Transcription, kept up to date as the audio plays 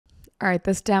All right,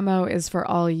 this demo is for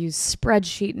all you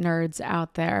spreadsheet nerds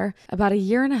out there. About a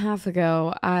year and a half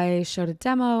ago, I showed a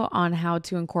demo on how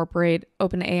to incorporate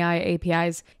OpenAI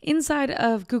APIs inside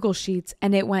of Google Sheets,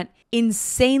 and it went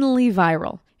insanely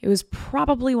viral. It was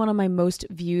probably one of my most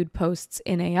viewed posts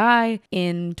in AI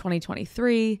in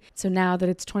 2023. So now that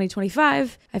it's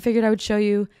 2025, I figured I would show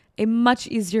you a much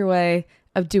easier way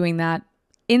of doing that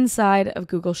inside of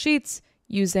Google Sheets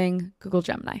using Google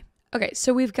Gemini. Okay,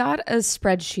 so we've got a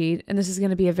spreadsheet, and this is going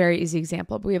to be a very easy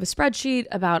example, but we have a spreadsheet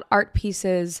about art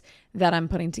pieces that I'm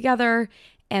putting together,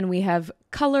 and we have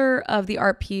color of the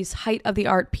art piece, height of the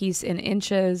art piece in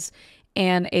inches,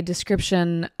 and a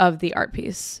description of the art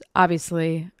piece.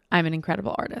 Obviously, I'm an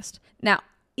incredible artist. Now,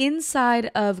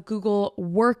 inside of Google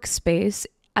Workspace,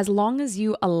 as long as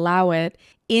you allow it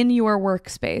in your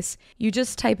workspace, you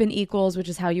just type in equals, which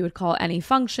is how you would call any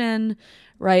function,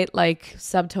 right? Like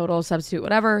subtotal, substitute,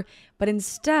 whatever. But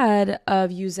instead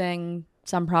of using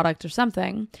some product or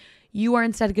something, you are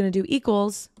instead going to do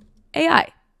equals AI.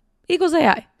 Equals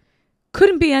AI.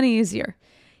 Couldn't be any easier.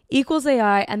 Equals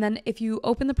AI. And then if you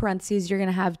open the parentheses, you're going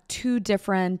to have two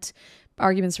different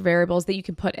arguments for variables that you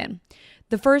can put in.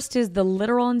 The first is the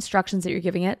literal instructions that you're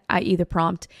giving it, i.e. the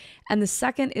prompt. And the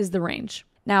second is the range.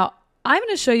 Now, I'm going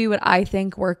to show you what I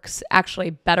think works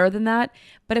actually better than that.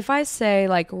 But if I say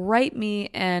like, write me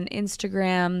an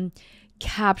Instagram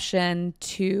caption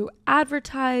to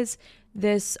advertise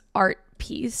this art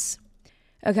piece,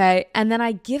 okay, and then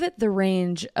I give it the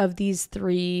range of these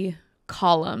three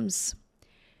columns,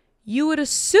 you would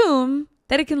assume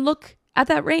that it can look at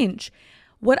that range.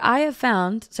 What I have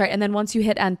found, and then once you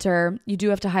hit enter, you do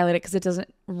have to highlight it because it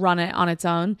doesn't run it on its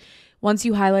own. Once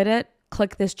you highlight it,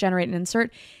 click this generate and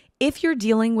insert. If you're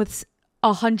dealing with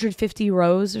 150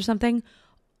 rows or something,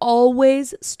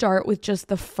 always start with just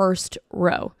the first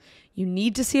row. You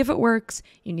need to see if it works.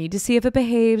 You need to see if it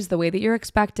behaves the way that you're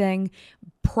expecting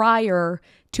prior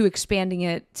to expanding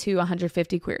it to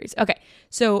 150 queries. Okay,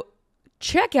 so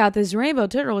check out this rainbow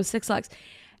turtle with 6 legs.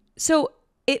 So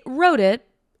it wrote it.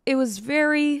 It was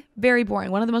very, very boring.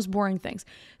 One of the most boring things.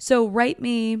 So write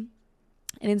me an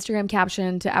Instagram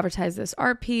caption to advertise this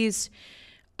art piece.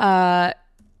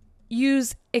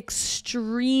 Use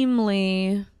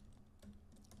extremely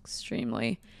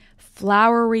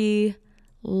flowery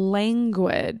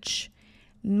language.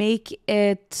 Make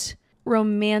it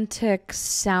romantic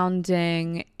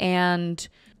sounding and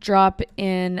drop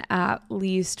in at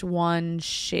least one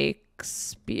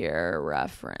Shakespeare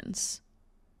reference.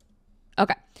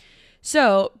 Okay.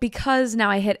 So because now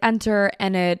I hit enter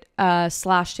and it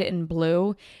slashed it in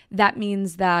blue, that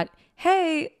means that,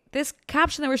 hey, this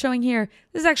caption that we're showing here,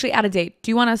 this is actually out of date. Do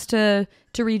you want us to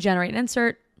regenerate and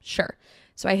insert? Sure.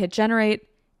 So I hit generate,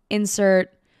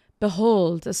 insert,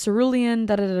 behold, a cerulean,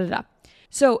 da-da-da-da-da.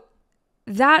 So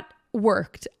that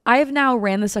worked. I have now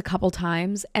ran this a couple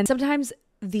times, and sometimes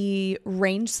the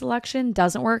range selection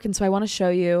doesn't work. And so I want to show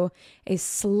you a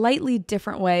slightly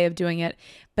different way of doing it.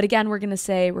 But again, we're going to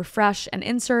say refresh and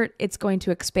insert. It's going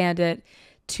to expand it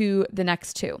to the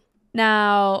next two.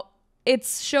 Now,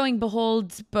 it's showing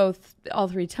behold all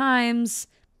three times.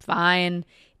 Fine.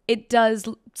 It does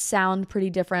sound pretty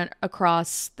different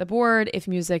across the board. If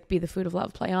music be the food of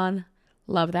love, play on.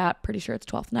 Love that. Pretty sure it's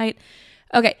 12th Night.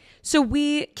 Okay, so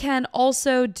we can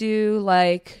also do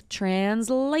like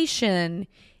translation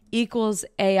equals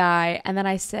AI. And then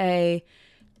I say,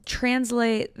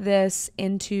 translate this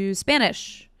into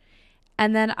Spanish.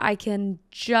 And then I can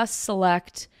just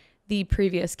select the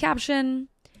previous caption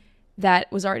that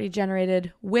was already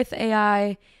generated with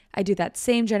AI. I do that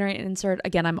same generate and insert.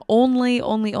 Again, I'm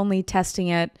only testing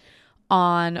it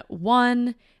on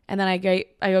one. And then I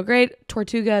go, great,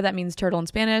 Tortuga, that means turtle in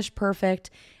Spanish. Perfect.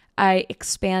 I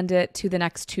expand it to the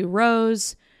next two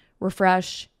rows,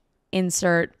 refresh,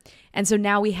 insert. And so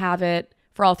now we have it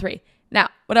for all three. Now,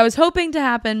 what I was hoping to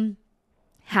happen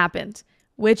happened,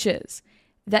 which is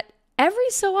that every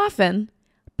so often,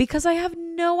 because I have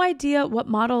no idea what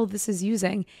model this is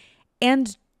using,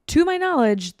 and to my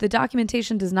knowledge, the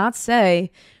documentation does not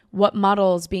say what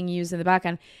model is being used in the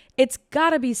backend. It's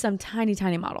got to be some tiny,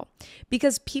 tiny model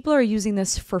because people are using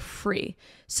this for free.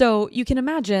 So you can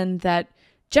imagine that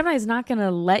Gemini is not going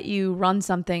to let you run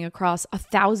something across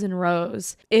 1,000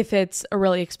 rows if it's a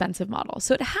really expensive model.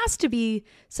 So it has to be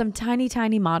some tiny,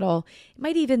 tiny model. It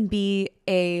might even be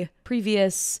a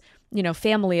previous,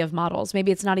 family of models.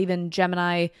 Maybe it's not even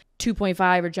Gemini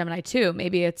 2.5 or Gemini 2.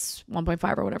 Maybe it's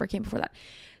 1.5 or whatever came before that.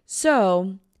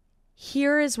 So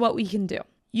here is what we can do.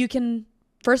 You can,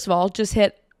 first of all, just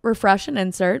hit refresh and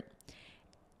insert,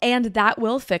 and that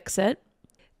will fix it.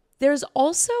 There's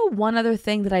also one other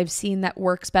thing that I've seen that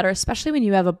works better, especially when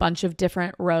you have a bunch of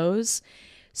different rows.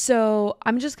 So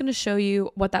I'm just going to show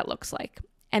you what that looks like.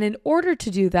 And in order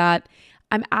to do that,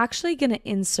 I'm actually going to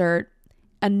insert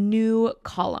a new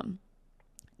column.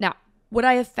 Now, what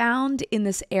I have found in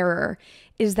this error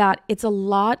is that it's a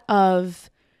lot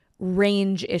of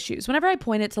range issues. Whenever I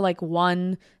point it to like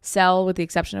one cell, with the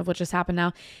exception of what just happened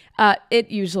now,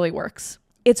 it usually works.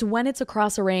 It's when it's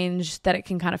across a range that it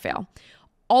can kind of fail.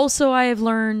 Also, I have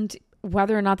learned,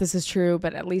 whether or not this is true,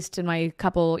 but at least in my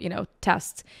couple,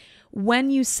 tests, when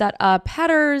you set up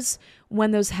headers,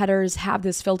 when those headers have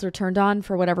this filter turned on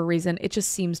for whatever reason, it just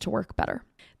seems to work better.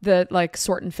 The like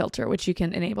sort and filter, which you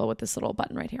can enable with this little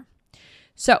button right here.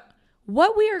 So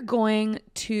what we are going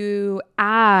to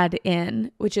add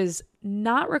in, which is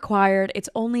not required, it's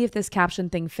only if this caption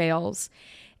thing fails,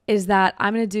 is that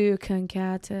I'm going to do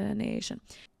concatenation.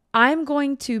 I'm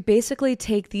going to basically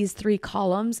take these 3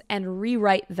 columns and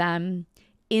rewrite them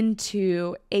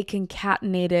into a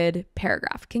concatenated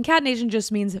paragraph. Concatenation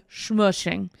just means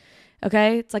smushing.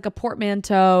 Okay? It's like a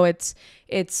portmanteau.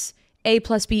 It's A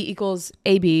plus B equals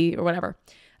AB or whatever.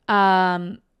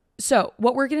 So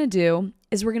what we're going to do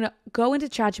is we're going to go into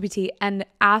ChatGPT and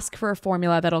ask for a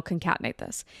formula that'll concatenate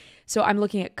this. So I'm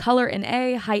looking at color in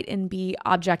A, height in B,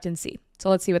 object in C. So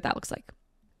let's see what that looks like.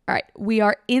 All right, we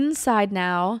are inside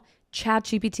now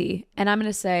ChatGPT, and I'm going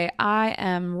to say I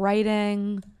am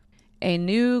writing a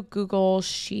new Google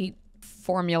Sheet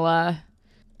formula.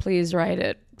 Please write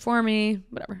it for me.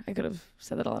 Whatever. I could have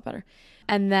said that a lot better.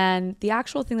 And then the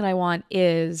actual thing that I want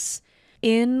is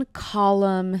in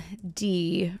column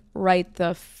D, write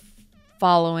the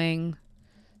following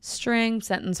string,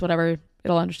 sentence, whatever,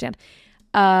 it'll understand.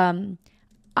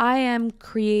 I am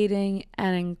creating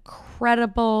an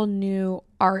incredible new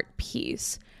art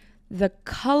piece. The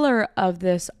color of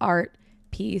this art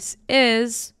piece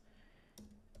is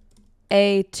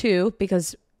A2,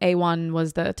 because A1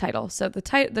 was the title. So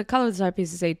the color of this art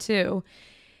piece is A2.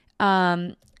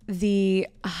 The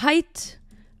height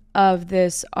of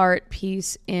this art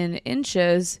piece in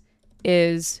inches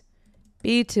is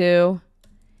B2,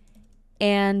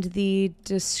 and the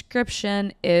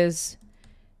description is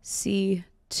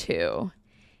C2.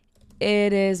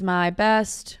 It is my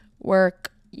best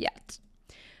work yet.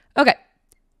 Okay.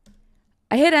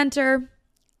 I hit enter.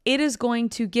 It is going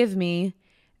to give me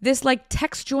this like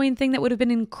text join thing that would have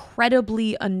been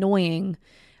incredibly annoying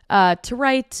to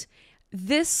write.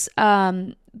 This,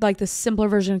 like the simpler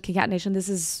version of concatenation, this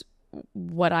is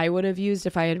what I would have used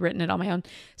if I had written it on my own.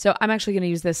 So I'm actually going to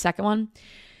use this second one.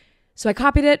 So I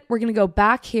copied it. We're going to go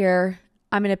back here.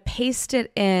 I'm going to paste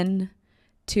it in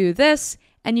to this,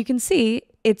 and you can see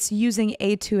it's using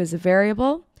A2 as a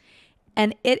variable,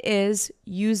 and it is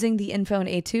using the info in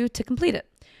A2 to complete it.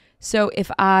 So if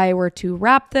I were to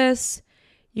wrap this,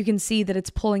 you can see that it's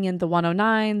pulling in the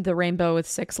 109, the rainbow with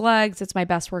 6 legs. It's my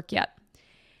best work yet.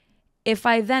 If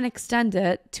I then extend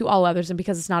it to all others, and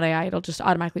because it's not AI, it'll just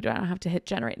automatically do it. I don't have to hit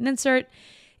generate and insert.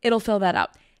 It'll fill that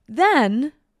out.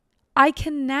 Then I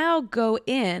can now go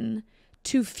in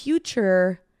to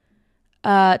future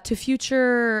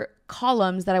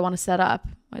columns that I want to set up.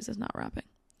 Why is this not wrapping?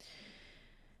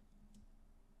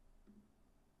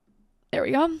 There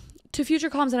we go. To future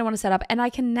columns that I want to set up. And I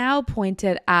can now point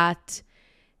it at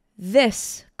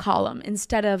this column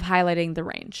instead of highlighting the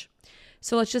range.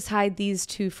 So let's just hide these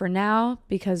 2 for now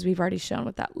because we've already shown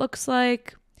what that looks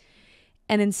like.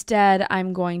 And instead,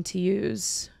 I'm going to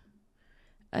use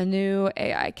a new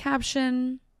AI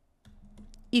caption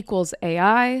equals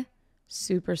AI.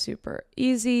 Super, super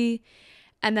easy.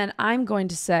 And then I'm going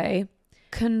to say,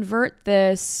 convert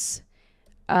this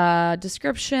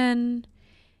description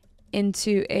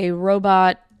into a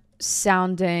robot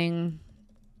sounding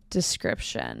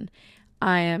description.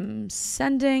 I am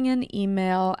sending an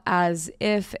email as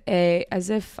if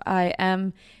I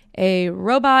am a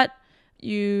robot.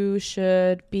 You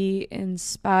should be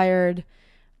inspired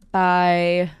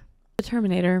by the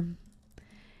Terminator.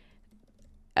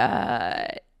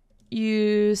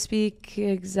 You speak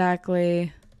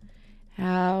exactly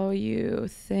how you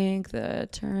think the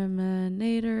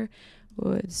Terminator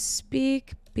would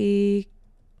speak. Be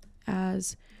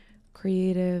as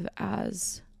creative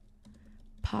as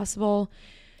possible.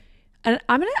 And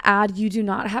I'm going to add, you do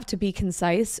not have to be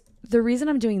concise. The reason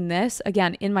I'm doing this,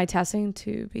 again, in my testing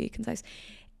to be concise,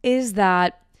 is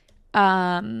that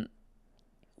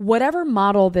whatever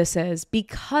model this is,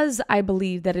 because I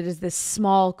believe that it is this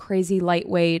small, crazy,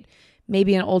 lightweight,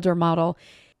 maybe an older model,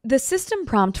 the system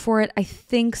prompt for it, I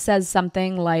think, says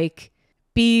something like,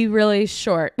 be really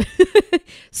short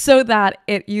so that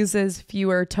it uses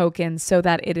fewer tokens so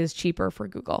that it is cheaper for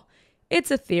Google. it's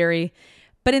a theory.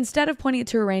 But instead of pointing it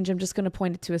to a range, I'm just going to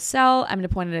point it to a cell. I'm going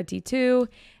to point it at D2.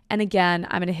 And again,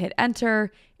 I'm going to hit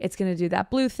enter. It's going to do that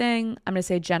blue thing. I'm going to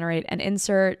say generate and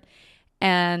insert.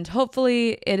 And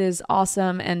hopefully it is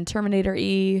awesome and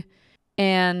Terminator-y.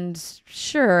 And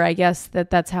sure, I guess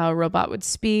that's how a robot would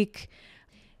speak.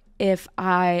 If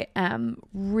I am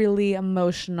really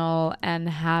emotional and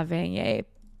having a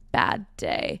bad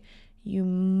day, you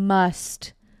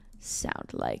must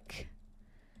sound like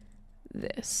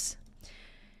this.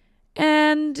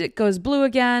 And it goes blue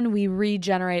again. We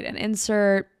regenerate and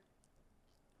insert.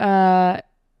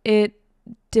 It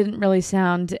didn't really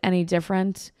sound any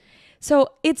different.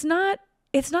 So it's not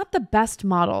the best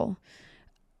model.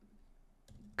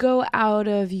 Go out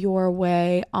of your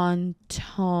way on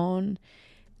tone.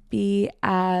 Be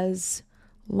as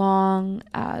long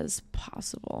as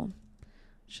possible.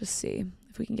 Let's just see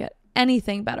if we can get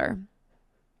anything better.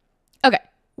 Okay,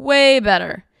 way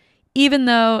better. Even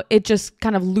though it just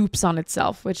kind of loops on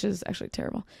itself, which is actually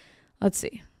terrible. Let's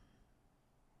see.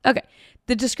 Okay,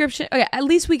 the description. Okay, at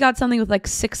least we got something with like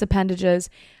 6 appendages.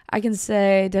 I can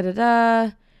say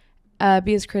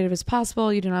be as creative as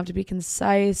possible. You don't have to be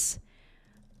concise,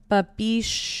 but be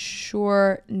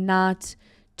sure not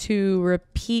to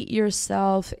repeat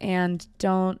yourself and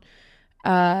don't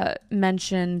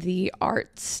mention the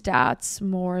art stats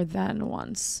more than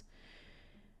once.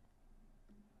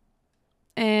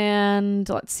 And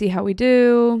let's see how we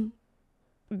do.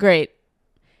 Great.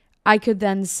 I could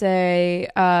then say,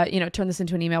 turn this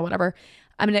into an email, whatever.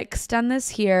 I'm going to extend this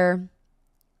here.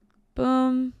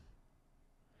 Boom.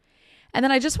 And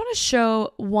then I just want to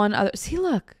show one other. See,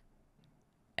 look.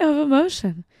 Of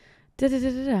emotion.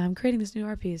 I'm creating this new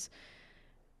art piece.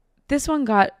 This one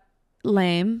got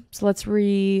lame. So let's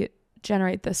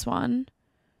regenerate this one.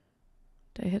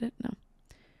 Did I hit it? No.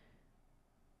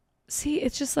 See,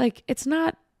 it's just like, it's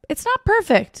not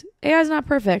perfect. AI is not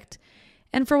perfect.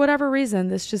 And for whatever reason,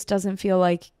 this just doesn't feel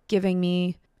like giving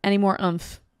me any more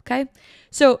oomph. Okay.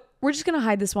 So we're just going to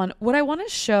hide this one. What I want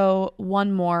to show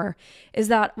one more is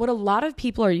that what a lot of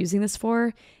people are using this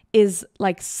for is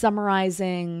like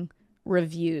summarizing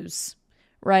reviews,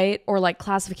 right? Or like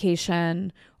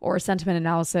classification or sentiment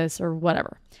analysis or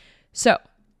whatever. So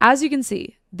as you can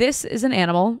see, this is an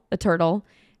animal, a turtle.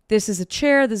 This is a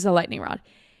chair. This is a lightning rod.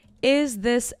 Is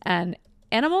this an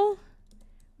animal?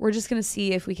 We're just going to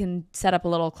see if we can set up a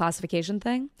little classification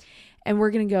thing. And we're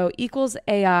going to go equals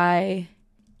AI.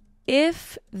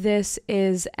 If this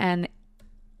is an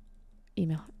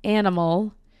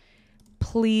animal,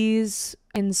 please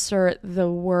insert the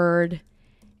word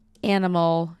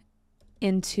animal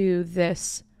into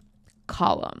this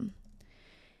column.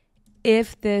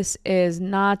 If this is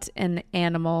not an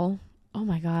animal, oh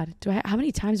my God, how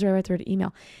many times do I write the word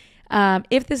email?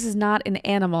 If this is not an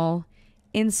animal,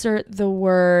 insert the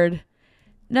word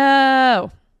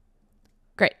no.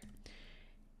 Great.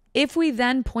 If we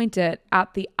then point it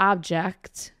at the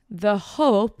object, the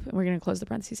hope, and we're going to close the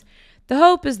parentheses, the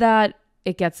hope is that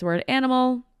it gets the word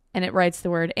animal and it writes the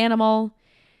word animal.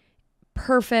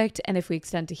 Perfect. And if we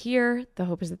extend to here, the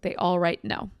hope is that they all write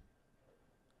no.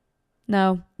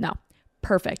 No.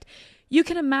 Perfect. You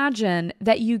can imagine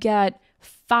that you get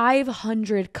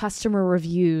 500 customer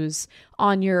reviews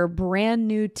on your brand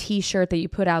new t-shirt that you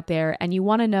put out there, and you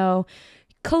want to know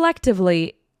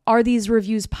collectively, are these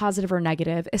reviews positive or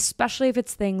negative, especially if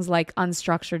it's things like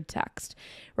unstructured text,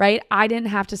 right? I didn't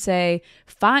have to say,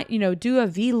 do a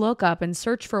VLOOKUP and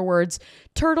search for words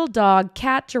turtle, dog,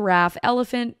 cat, giraffe,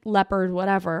 elephant, leopard,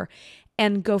 whatever,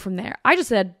 and go from there. I just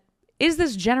said, is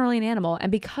this generally an animal?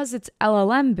 And because it's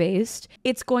LLM based,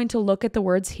 it's going to look at the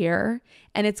words here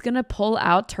and it's going to pull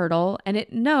out turtle, and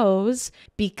it knows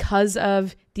because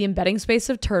of the embedding space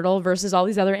of turtle versus all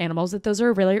these other animals that those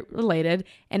are really related,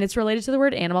 and it's related to the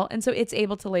word animal. And so it's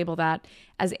able to label that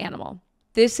as animal.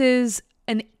 This is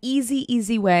an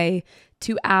easy way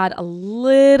to add a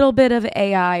little bit of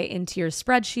AI into your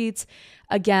spreadsheets.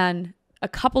 Again, a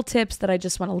couple tips that I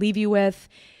just want to leave you with.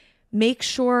 Make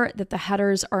sure that the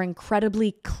headers are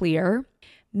incredibly clear.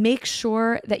 Make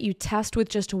sure that you test with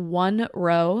just one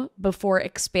row before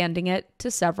expanding it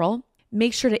to several.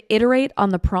 Make sure to iterate on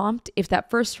the prompt if that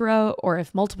first row or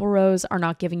if multiple rows are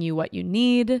not giving you what you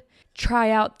need.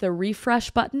 Try out the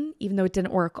refresh button, even though it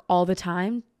didn't work all the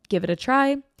time. Give it a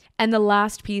try. And the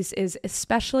last piece is,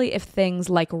 especially if things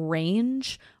like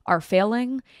range are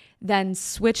failing, then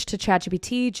switch to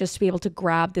ChatGPT just to be able to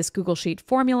grab this Google Sheet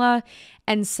formula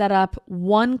and set up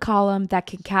one column that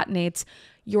concatenates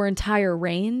your entire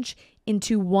range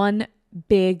into one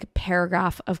big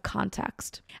paragraph of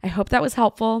context. I hope that was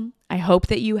helpful. I hope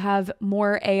that you have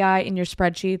more AI in your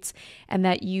spreadsheets and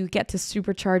that you get to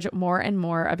supercharge more and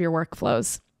more of your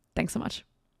workflows. Thanks so much.